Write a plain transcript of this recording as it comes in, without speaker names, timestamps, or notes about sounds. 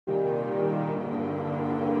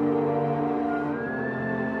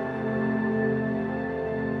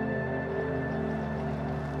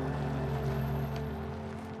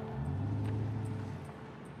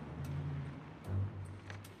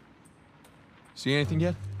See anything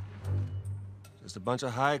yet? Just a bunch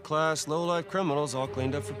of high-class, low-life criminals all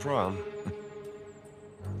cleaned up for prom.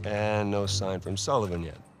 And no sign from Sullivan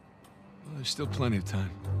yet. Well, there's still plenty of time.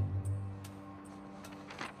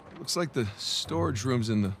 Looks like the storage room's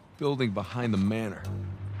in the building behind the manor.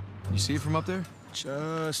 Can you see it from up there?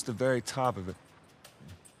 Just the very top of it.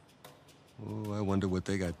 Oh, I wonder what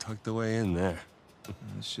they got tucked away in there.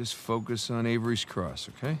 Let's just focus on Avery's Cross,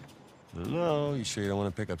 okay? No, you sure you don't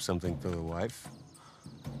want to pick up something for the wife?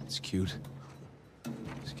 It's cute.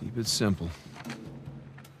 Just keep it simple.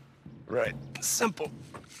 Right. Simple.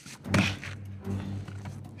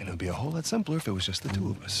 And it'd be a whole lot simpler if it was just the two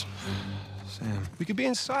of us. Sam. We could be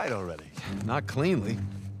inside already. Not cleanly.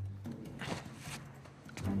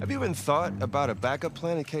 Have you even thought about a backup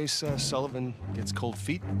plan in case Sullivan gets cold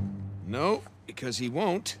feet? No, because he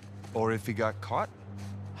won't. Or if he got caught?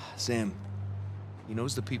 Sam, he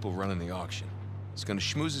knows the people running the auction. He's gonna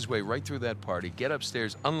schmooze his way right through that party, get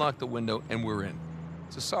upstairs, unlock the window, and we're in.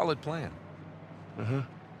 It's a solid plan. Uh-huh.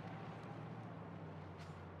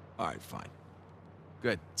 All right, fine.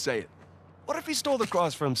 Good, say it. What if he stole the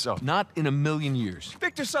cross for himself? Not in a million years.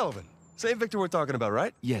 Victor Sullivan. Same Victor we're talking about,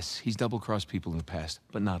 right? Yes, he's double-crossed people in the past,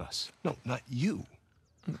 but not us. No, not you.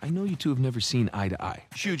 I know you two have never seen eye to eye.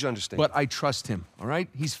 Huge understanding. But I trust him, all right?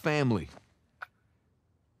 He's family.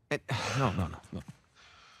 And, no.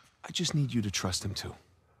 I just need you to trust him, too.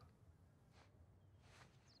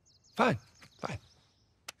 Fine.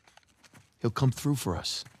 He'll come through for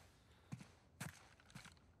us.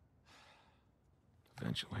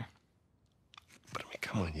 Eventually. But I mean,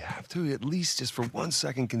 come on, you have to at least just for 1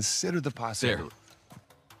 second consider the possibility.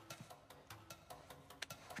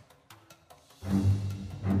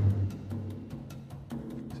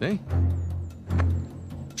 See?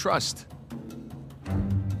 Trust.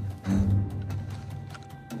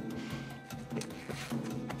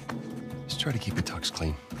 Just try to keep your tux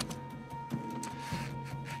clean.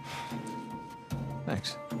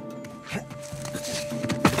 Thanks.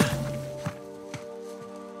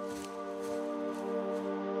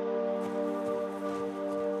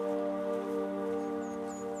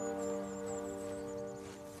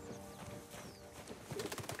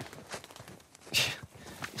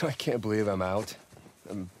 I can't believe I'm out.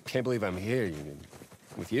 I can't believe I'm here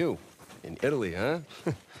with you. In Italy, huh?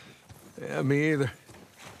 Yeah, me either.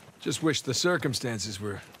 Just wish the circumstances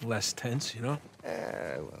were less tense, you know?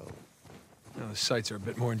 Well... You know, the sights are a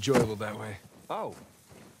bit more enjoyable that way. Oh.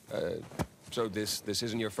 So this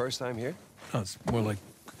isn't your first time here? No, it's more like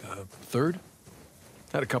third.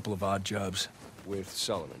 Had a couple of odd jobs. With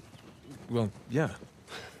Sullivan? Well, yeah.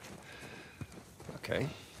 Okay.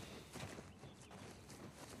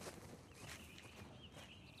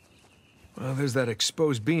 Well, there's that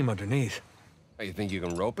exposed beam underneath. Oh, you think you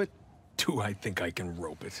can rope it? Do I think I can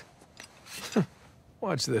rope it?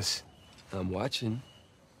 Watch this. I'm watching.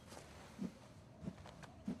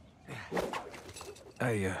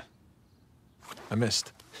 I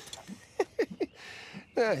missed.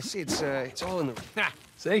 See, it's all in the...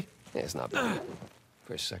 See? Yeah, it's not bad.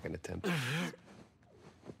 For a second attempt.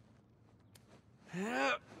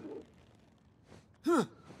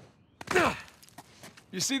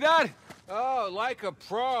 You see that? Oh, like a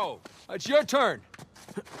pro. It's your turn.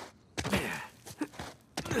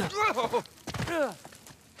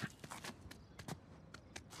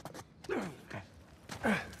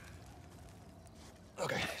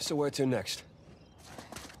 Okay, so where to next?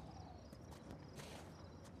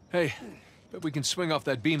 Hey, bet we can swing off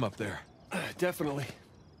that beam up there. Definitely.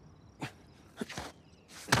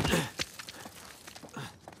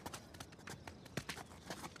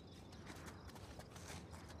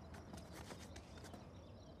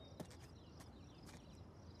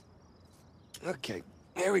 Okay,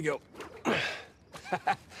 here we go.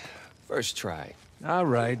 First try. All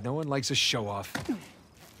right, no one likes a show-off.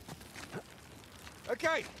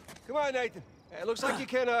 Okay, come on, Nathan. It looks like you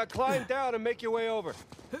can climb down and make your way over.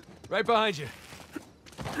 Right behind you.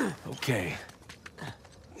 Okay.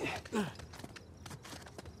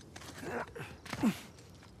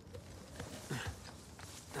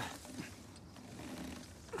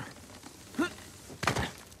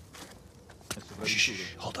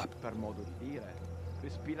 Shh, hold up. Per modo di dire,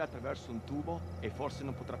 respira attraverso un tubo e forse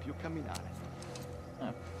non potrà più camminare.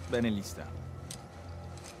 Bene gli sta.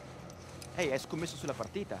 Ehi, hai scommesso sulla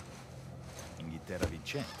partita? Inghilterra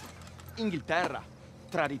vincente. Inghilterra,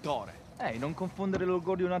 traditore. Ehi, non confondere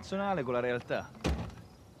l'orgoglio nazionale con la realtà.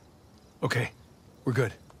 Okay, we're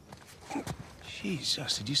good.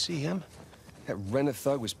 Jesus, did you see him? That Renner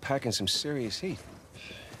thug was packing some serious heat.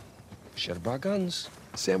 Should have brought guns.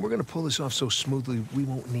 Sam, we're gonna pull this off so smoothly we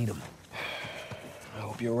won't need them. I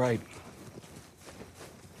hope you're right.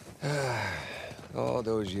 All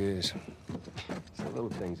those years. It's the little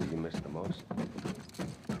things that you miss the most.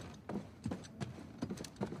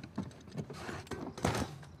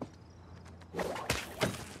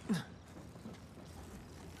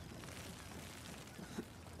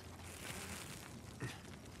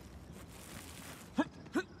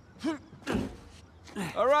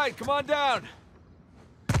 All right, come on down.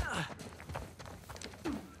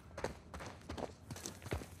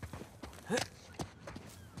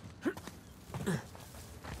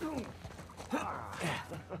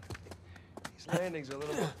 These landings are a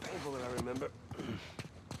little more painful than I remember.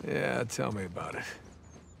 Yeah, tell me about it.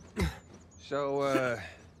 So,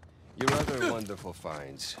 your other wonderful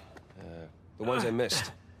finds. The ones I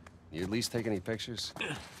missed. You at least take any pictures?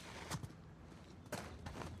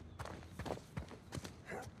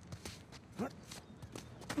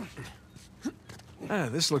 Ah,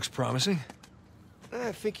 this looks promising.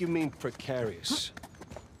 I think you mean precarious.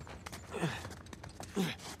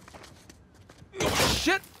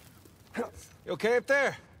 Shit! You okay up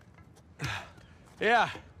there? Yeah.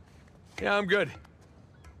 Yeah, I'm good.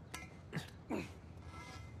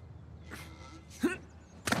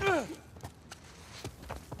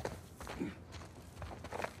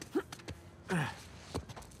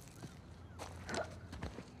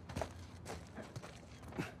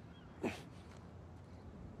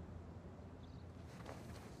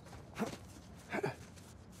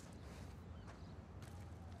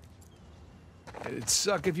 It'd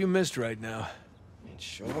suck if you missed right now. It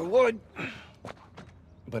sure would.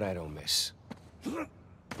 But I don't miss.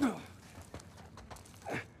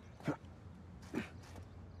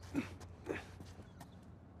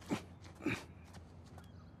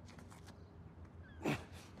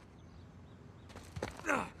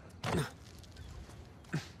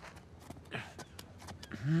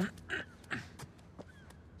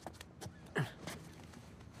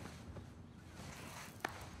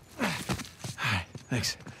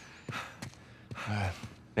 Thanks.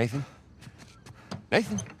 Nathan?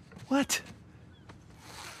 Nathan? What?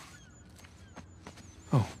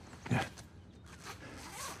 Oh, yeah.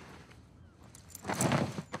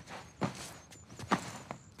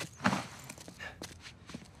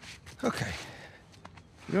 Okay.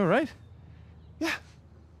 You all right? Yeah.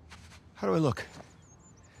 How do I look?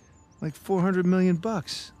 Like 400 million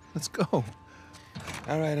bucks. Let's go. All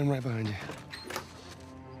right, I'm right behind you.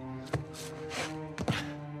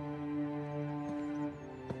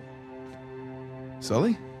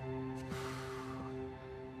 Sully?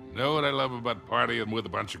 Know what I love about partying with a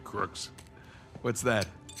bunch of crooks? What's that?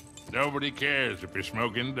 Nobody cares if you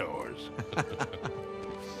smoke indoors.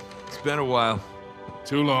 It's been a while.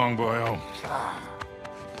 Too long, boyo.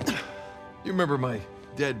 You remember my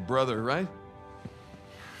dead brother, right?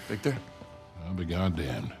 Victor? I'll be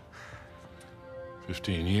goddamned.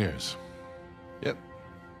 15 years. Yep.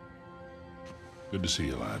 Good to see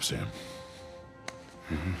you alive, Sam.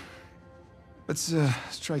 Let's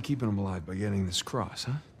try keeping him alive by getting this cross,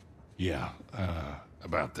 huh? Yeah,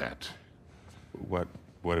 about that. What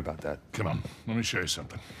about that? Come on, let me show you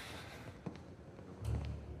something.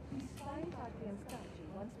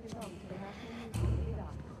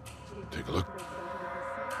 Take a look.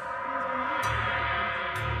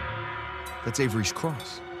 That's Avery's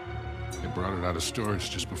cross. They brought it out of storage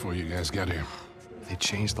just before you guys got here. They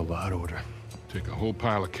changed the lot order. Take a whole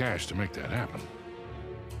pile of cash to make that happen.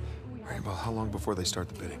 All right, well, how long before they start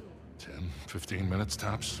the bidding? 10, 15 minutes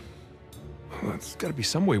tops. Well, there's got to be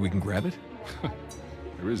some way we can grab it.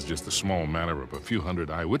 There is just a small matter of a few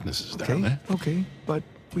hundred eyewitnesses down there. Okay, but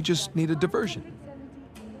we just need a diversion.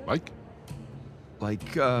 Like?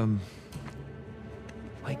 Like I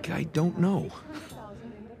don't know.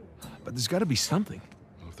 But there's got to be something.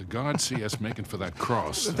 Well, if the guards see us making for that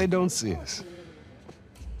cross... If they don't see us.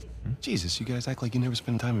 Jesus, you guys act like you never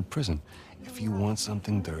spend time in prison. If you want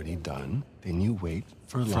something dirty done, then you wait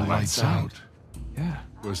for lights out. Yeah.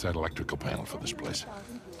 Where's that electrical panel for this place?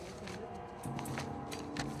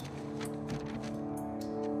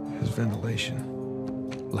 There's ventilation.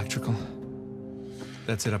 Electrical.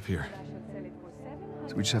 That's it up here.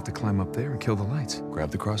 So we just have to climb up there and kill the lights. Grab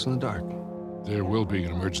the cross in the dark. There will be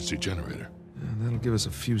an emergency generator. And that'll give us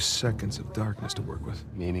a few seconds of darkness to work with.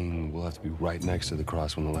 Meaning we'll have to be right next to the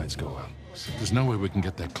cross when the lights go out. There's no way we can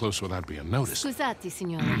get that close without being noticed. Scusate,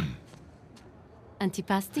 signora.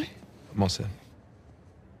 Antipasti? I'm all set.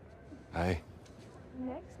 Hi.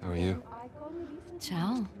 How are you?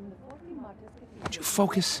 Ciao. Would you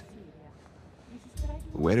focus?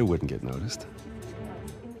 The waiter wouldn't get noticed.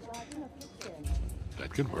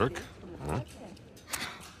 That could work. Huh?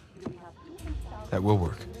 That will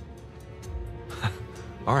work.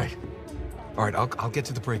 All right. All right, I'll get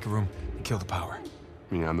to the breaker room and kill the power.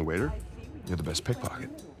 You mean I'm the waiter? You're the best pickpocket.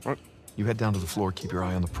 What? You head down to the floor, keep your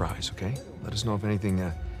eye on the prize, okay? Let us know if anything,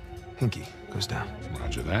 hinky goes down.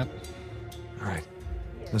 Roger that. All right.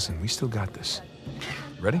 Listen, we still got this.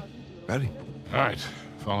 Ready? Ready. All right,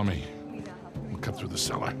 follow me. We'll cut through the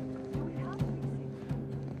cellar.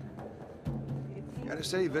 Gotta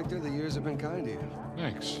say, Victor, the years have been kind to you.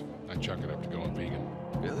 Thanks. I chalk it up to going vegan.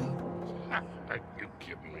 Really? Are you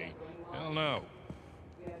kidding me? Hell no.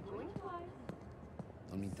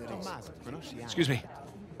 Excuse me.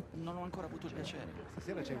 Non ho ancora avuto il piacere.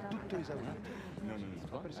 Stasera c'è tutto esaurito.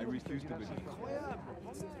 I refuse to believe.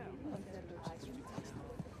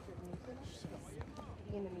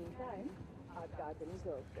 In the meantime, I've got the new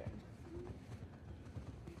girlfriend.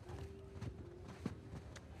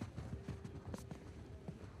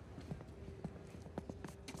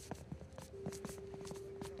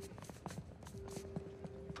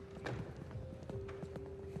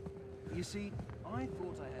 You see, I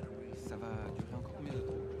thought I had a race. Ça va durer encore combien de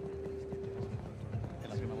temps? È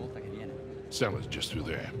la prima volta che viene. Cellar's just through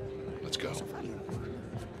there. Let's go.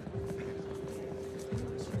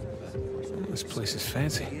 This place is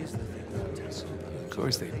fancy. Of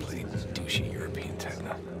course they play douchey European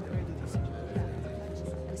techno.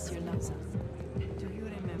 Monsieur Lanza. Do you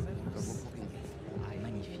remember us?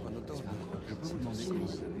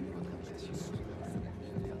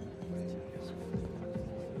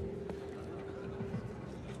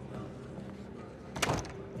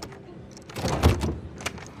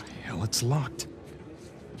 Hell, it's locked.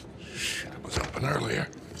 Shit, it was open earlier.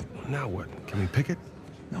 Now what? Can we pick it?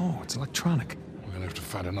 No, it's electronic. We're gonna have to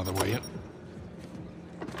find another way in.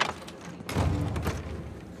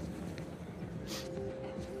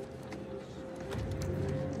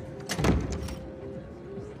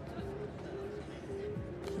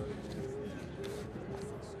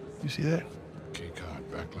 You see that? Key card,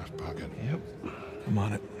 back left pocket. Yep. I'm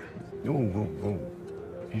on it. Whoa, whoa, whoa.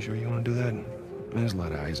 You sure you want to do that? There's a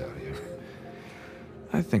lot of eyes out here.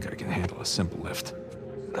 I think I can handle a simple lift.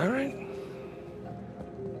 All right.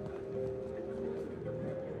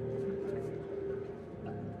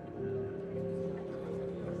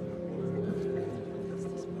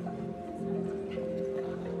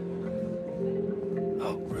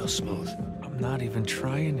 Oh, real smooth. I'm not even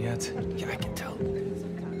trying yet. Yeah, I can tell.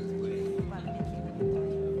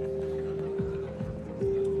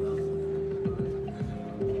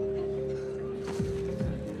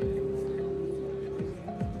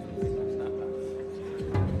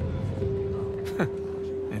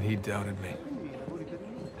 And he doubted me.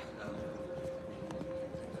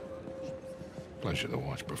 Pleasure to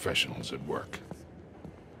watch professionals at work.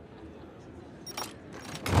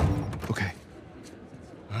 Okay.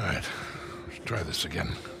 All right, let's try this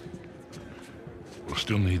again. We'll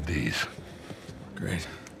still need these. Great.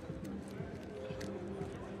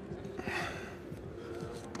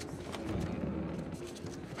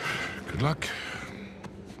 Good luck.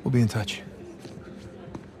 We'll be in touch.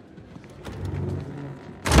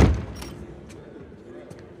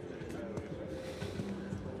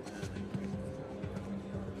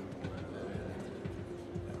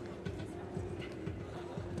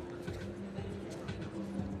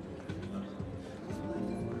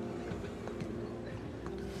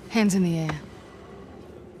 Hands in the air.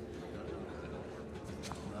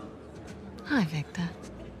 Hi, Victor.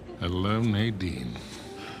 Hello, Nadine.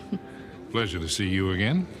 Pleasure to see you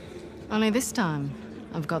again. Only this time,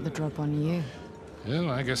 I've got the drop on you.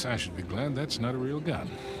 Well, I guess I should be glad that's not a real gun.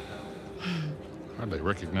 Hardly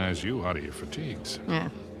recognize you out of your fatigues. Yeah.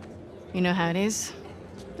 You know how it is?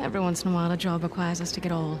 Every once in a while, a job requires us to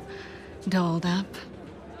get all dolled up.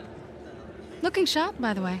 Looking sharp,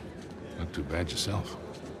 by the way. Not too bad yourself.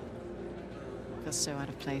 Feel so out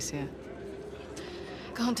of place here.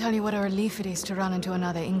 Can't tell you what a relief it is to run into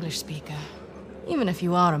another English speaker. Even if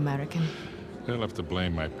you are American. They'll have to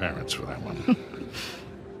blame my parents for that one.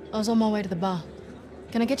 I was on my way to the bar.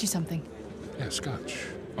 Can I get you something? Yeah, scotch.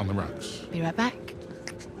 On the rocks. Be right back.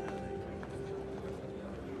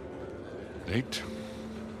 Nate?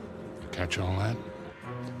 You catch all that?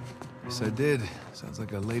 Yes, I did. Sounds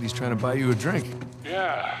like a lady's trying to buy you a drink.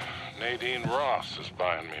 Yeah. Nadine Ross is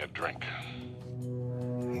buying me a drink.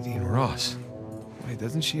 Nadine Ross. Wait,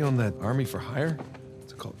 doesn't she own that Army for Hire?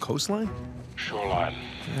 What's it called? Coastline? Shoreline.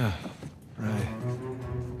 Yeah, right.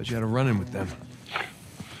 But you had a run-in with them.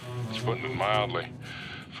 It's putting it mildly.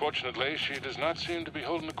 Fortunately, she does not seem to be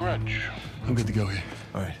holding a grudge. I'm good to go here.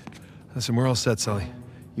 All right. Listen, we're all set, Sully.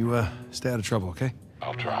 You, stay out of trouble, okay?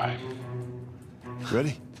 I'll try.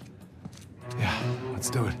 Ready? Yeah, let's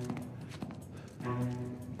do it.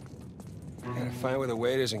 I got a find where the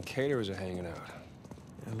waiters and caterers are hanging out.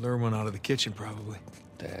 And lure one out of the kitchen, probably.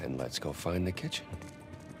 Then let's go find the kitchen.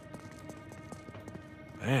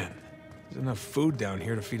 Man, there's enough food down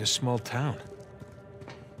here to feed a small town.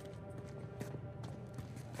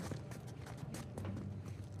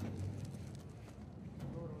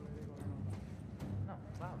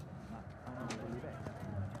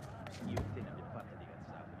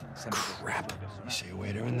 Crap. You see a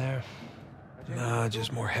waiter in there? Nah,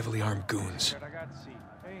 just more heavily armed goons.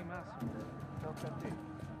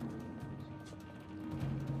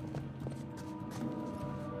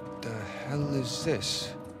 The hell is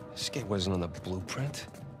this? This gate wasn't on the blueprint.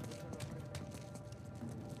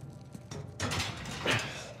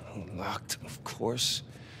 Locked, of course.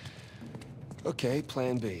 Okay,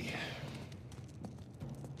 plan B.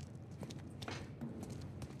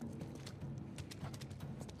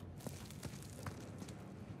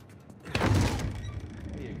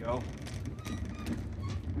 There you go.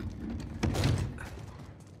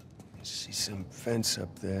 See some fence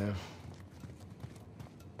up there.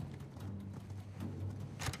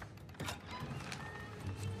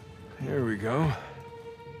 Here we go.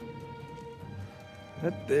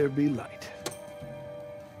 Let there be light.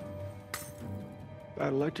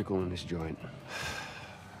 Bad electrical in this joint.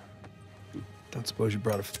 Don't suppose you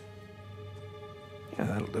brought a... Yeah,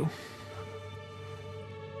 that'll do.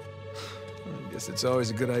 I guess it's always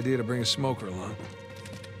a good idea to bring a smoker along.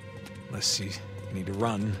 Unless you need to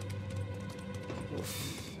run.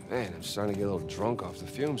 Oof. Man, I'm starting to get a little drunk off the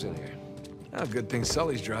fumes in here. Oh, good thing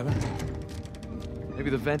Sully's driving. Maybe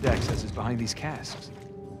the vent access is behind these casks.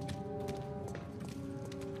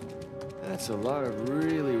 That's a lot of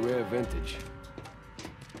really rare vintage.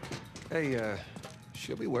 Hey,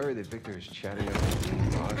 she'll be worried that Victor is chatting up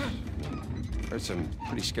with the boss. Heard some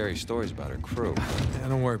pretty scary stories about her crew. Yeah,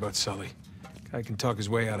 don't worry about Sully. Guy can talk his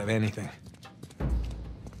way out of anything.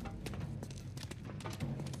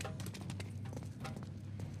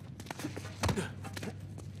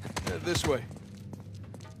 This way.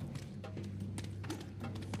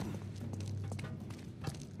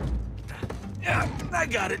 Yeah, I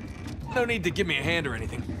got it. No need to give me a hand or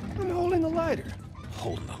anything. I'm holding the lighter.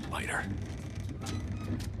 Holding the lighter.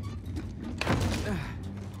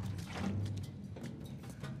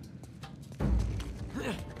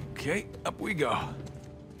 Okay, up we go.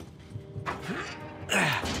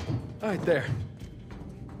 Right there.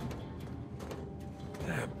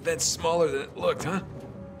 That's smaller than it looked, huh?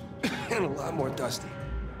 And a lot more dusty.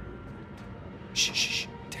 Shh, shh, shh.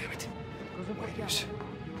 Damn it. Waiters.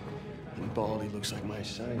 And Baldy looks like my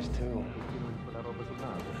size, too.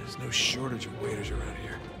 There's no shortage of waiters around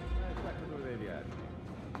here.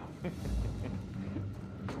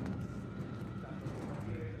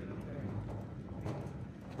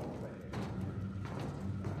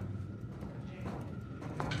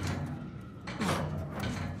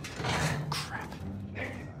 Crap.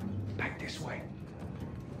 Back this way.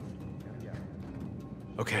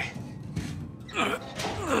 Okay.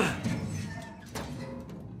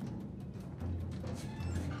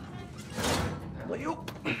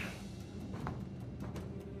 Alley-oop.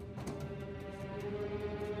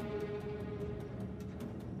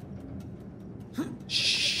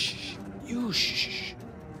 Shh. You shh.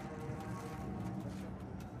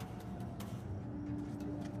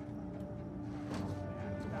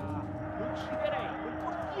 Ucciderei quel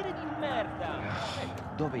portiere di merda!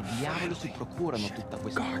 Dove diavolo si procurano tutta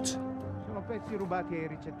questa... Guards. Sono pezzi rubati ai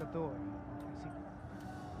ricettatori.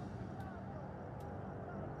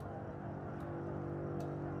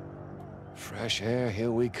 Fresh air,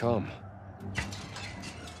 here we come.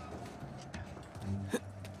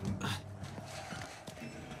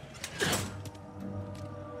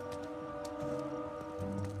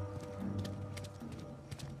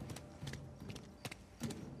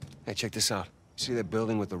 Hey, check this out. See that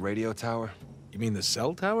building with the radio tower? You mean the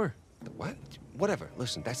cell tower? What? Whatever.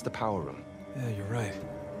 Listen, that's the power room. Yeah, you're right.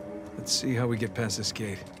 Let's see how we get past this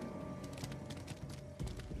gate.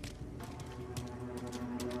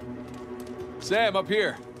 Sam, up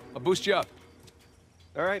here. I'll boost you up.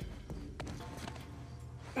 All right.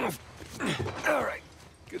 All right.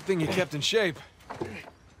 Good thing you kept in shape.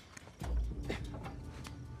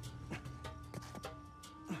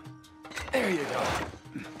 There you go.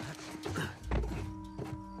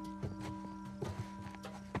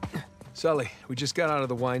 Sully, we just got out of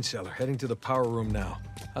the wine cellar, heading to the power room now.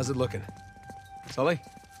 How's it looking? Sully?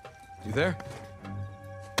 You there?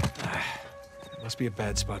 Must be a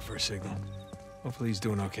bad spot for a signal. Hopefully he's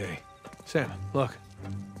doing okay. Sam, look.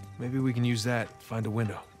 Maybe we can use that, find a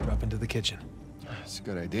window, drop into the kitchen. That's a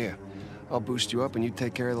good idea. I'll boost you up and you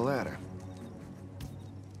take care of the ladder.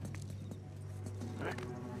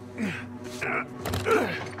 Got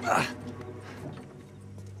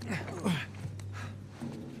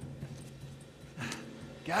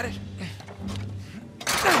it?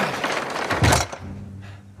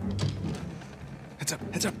 Heads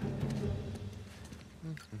up, heads up.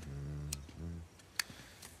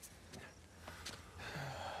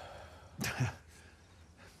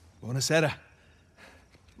 Buonasera.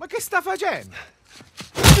 Ma che sta facendo?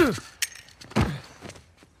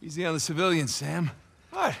 Easy on the civilians, Sam.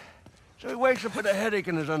 What? So he wakes up with a headache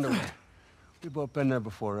in his underwear. We've both been there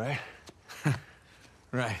before, right?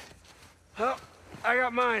 Right. Well, I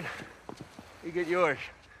got mine. You get yours.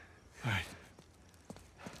 All right.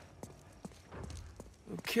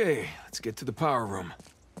 Okay, let's get to the power room.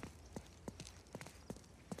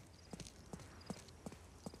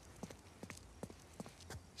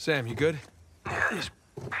 Sam, you good? Yeah, these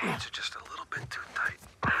pants are just a little bit too tight.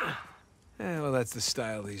 Well, that's the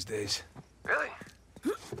style these days. Really?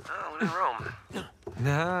 Oh, we're in Rome.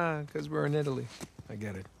 Nah, because we're in Italy. I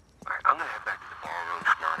get it. All right, I'm gonna head back to the ballroom.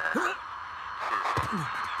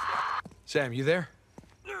 Sam, you there?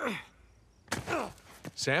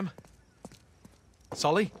 Sam?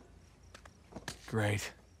 Sully?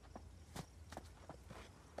 Great.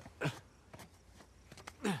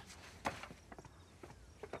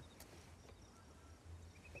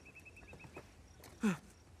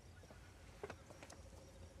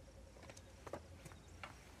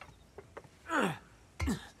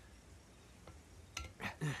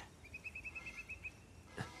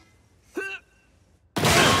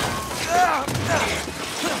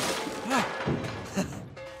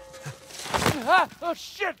 Oh,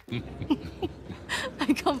 shit!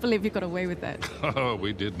 I can't believe you got away with that. Oh,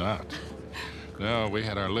 we did not. No, we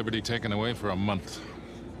had our liberty taken away for a month.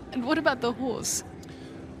 And what about the horse?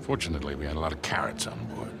 Fortunately, we had a lot of carrots on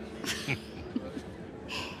board.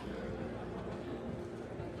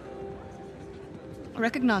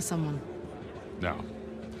 Recognize someone? No.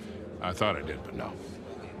 I thought I did, but no.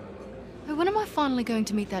 When am I finally going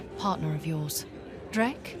to meet that partner of yours?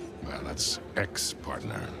 Drake? Well, that's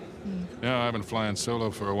ex-partner. Yeah, I've been flying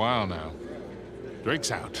solo for a while now.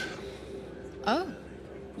 Drake's out. Oh.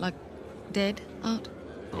 Like dead out?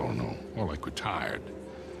 Oh, no. More like retired.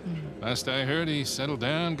 Last I heard, he settled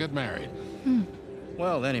down, got married.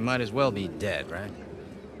 Well, then he might as well be dead, right?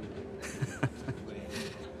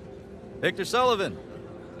 Victor Sullivan!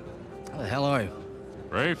 How the hell are you?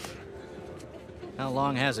 Rafe? How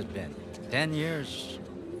long has it been? 10 years?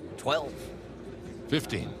 12?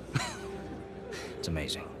 15. It's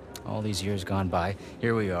amazing. All these years gone by,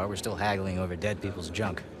 here we are, we're still haggling over dead people's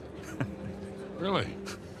junk. Really?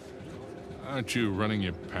 Aren't you running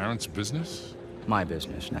your parents' business? My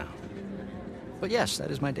business now. But yes,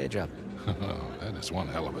 that is my day job. Oh, that is one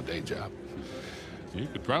hell of a day job. You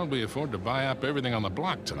could probably afford to buy up everything on the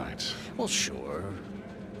block tonight. Well, sure.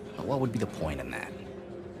 But what would be the point in that?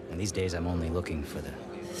 And these days, I'm only looking for the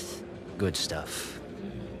good stuff.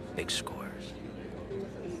 Big scores.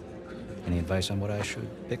 Any advice on what I should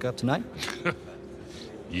pick up tonight?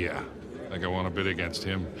 Yeah, I think I want to bid against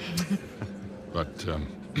him. But,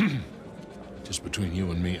 just between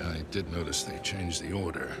you and me, I did notice they changed the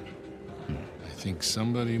order. I think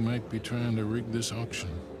somebody might be trying to rig this auction.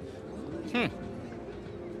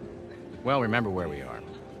 Well, remember where we are.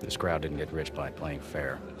 This crowd didn't get rich by playing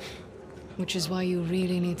fair. Which is why you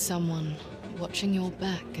really need someone watching your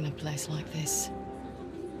back in a place like this.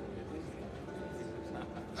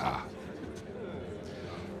 Ah.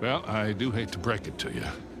 Well, I do hate to break it to you.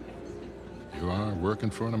 You are working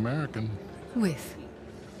for an American. We've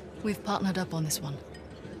partnered up on this one.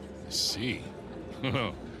 I see.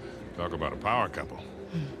 Talk about a power couple.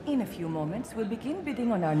 In a few moments, we'll begin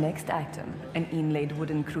bidding on our next item, an inlaid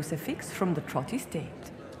wooden crucifix from the Trott estate.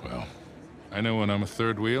 Well, I know when I'm a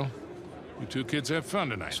third wheel. You two kids have fun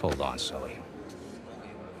tonight. Just hold on, Sully.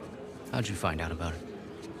 How'd you find out about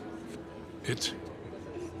it? It?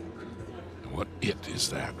 What it is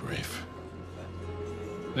that, Rafe?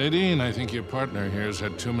 Nadine, I think your partner here has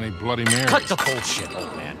had too many Bloody Marys. Cut the bullshit,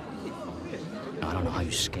 old man. Now, I don't know how you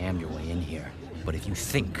scammed your way in here, but if you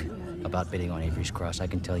think about bidding on Avery's Cross, I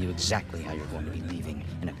can tell you exactly how you're going to be leaving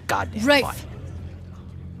in a goddamn Rafe! fight.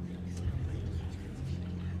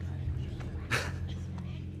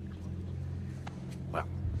 Well,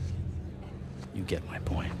 you get my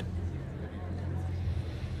point.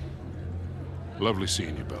 Lovely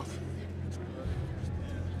seeing you both.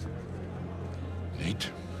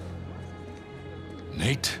 Nate?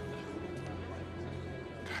 Nate?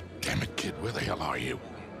 God damn it, kid, where the hell are you?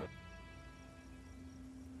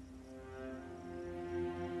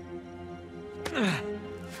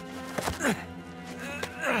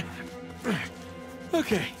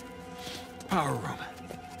 Okay. Power room.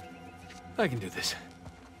 I can do this.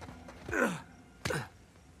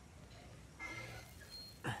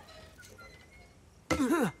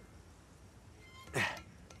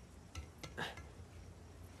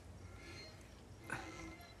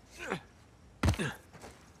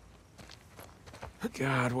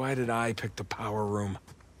 God, why did I pick the power room?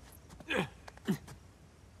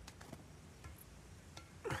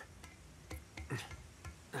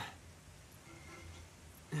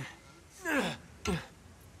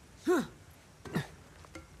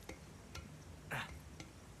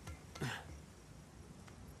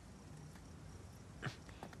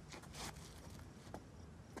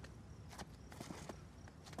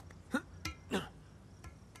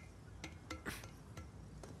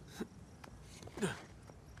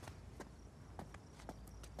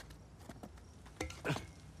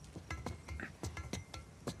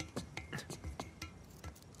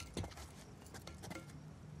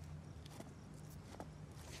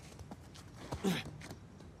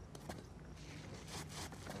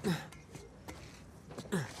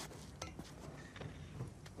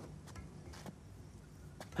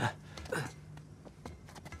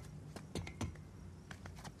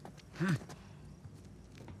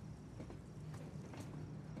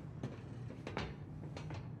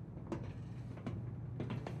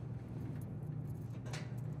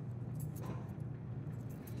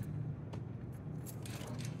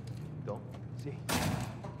 Sì.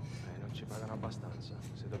 Non ci pagano abbastanza.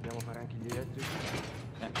 Se dobbiamo fare anche gli elettrici...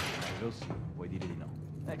 Rossi, puoi dire di no.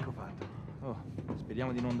 Ecco fatto. Oh,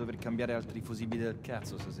 speriamo di non dover cambiare altri fusibili del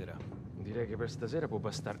cazzo stasera. Direi che per stasera può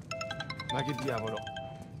bastare... Ma che diavolo?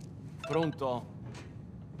 Pronto?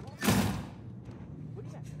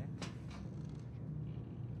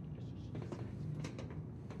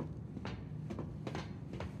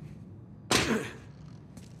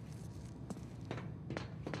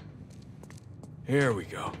 Here we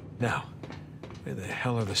go. Now, where the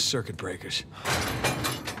hell are the circuit breakers?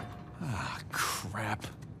 Ah, crap.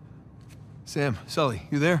 Sam, Sully,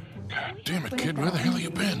 you there? God damn it, kid, where the hell have you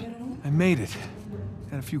been? I made it.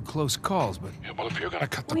 Had a few close calls, but... Yeah, well, if you're gonna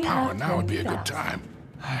cut the power, now would be a good time.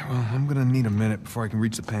 Well, I'm gonna need a minute before I can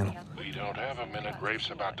reach the panel. We don't have a minute. Rafe's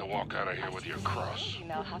about to walk out of here with your cross.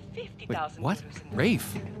 Wait, what?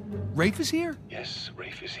 Rafe? Rafe is here? Yes,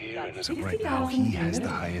 Rafe is here, and as of Right now, he has the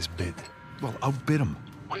highest bid. Well, outbid him.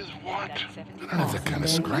 With what? I don't have that kind of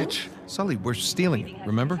scratch. Sully, we're stealing it,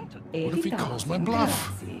 remember? What if he calls my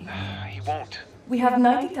bluff? He won't. We have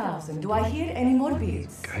 90,000. Do I hear any more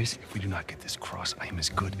bids? Guys, if we do not get this cross, I am as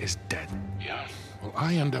good as dead. Yeah. Well,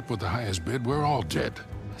 I end up with the highest bid. We're all dead.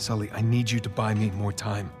 Sully, I need you to buy me more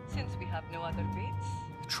time. Since we have no other bids.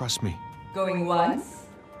 Trust me. Going once?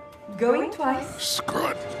 Going twice? Screw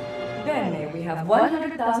it. Then we have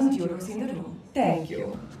 100,000 euros in the room. Thank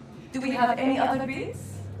you. Do we have any other bids?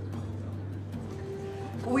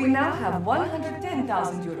 We now have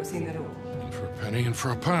 110,000 euros in the room. For a penny and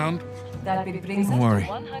for a pound. That bid brings Don't us worry. to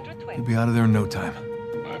 120. You'll be out of there in no time.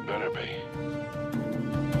 I better be.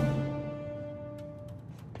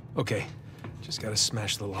 Okay, just gotta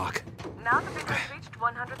smash the lock. Now the bid has reached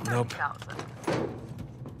 130,000.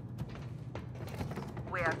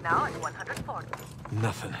 We are now at 140.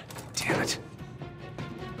 Nothing. Damn it.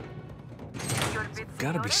 Your bid,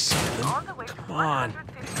 Gotta be signore, something. all the way to Come on.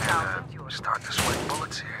 150,000 euros. Start to sweat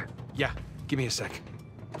bullets here. Yeah, give me a sec.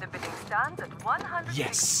 The bidding stands at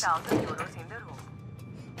 160,000 euros in the room.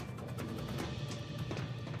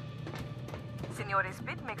 Signore's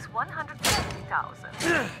bid makes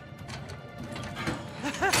 150,000.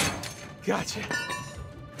 Gotcha.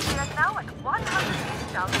 We are now at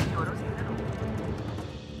 180,000 euros in the room.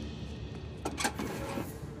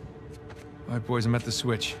 All right, boys, I'm at the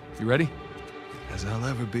switch. You ready? As I'll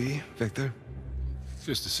ever be, Victor.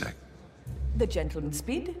 Just a sec. The gentleman's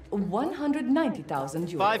bid, 190,000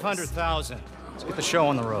 euros. 500,000. Let's get the show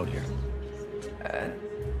on the road here.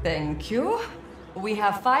 Thank you. We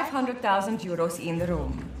have 500,000 euros in the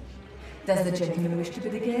room. Does the gentleman wish to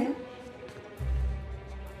bid again?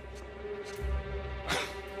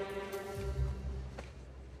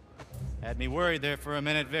 Had me worried there for a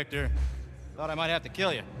minute, Victor. Thought I might have to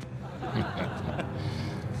kill you.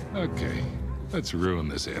 Okay, let's ruin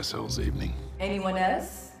this asshole's evening. Anyone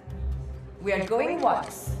else? We are going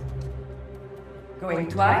once. Going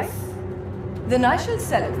twice? Then I shall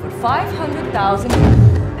sell it for 500,000.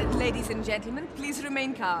 Ladies and gentlemen, please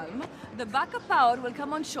remain calm. The backup power will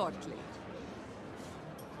come on shortly.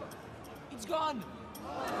 It's gone!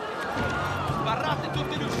 Sbarrate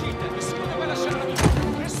tutte le uscite, nessuno deve lasciare.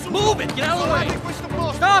 Move it! Get out of the way!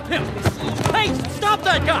 Stop him! Hey, stop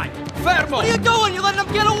that guy! Fermo! What are you doing? You're letting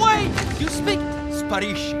him get away! You speak...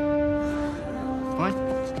 Sparisci.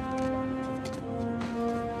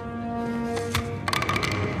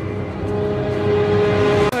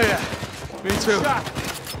 too. All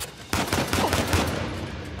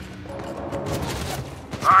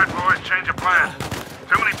right, boys, change of plan.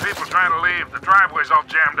 Too many people trying to leave. The driveway's all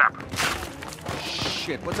jammed up.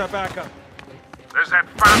 Shit, what's our backup? There's that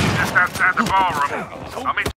fountain just outside the ballroom. I'll meet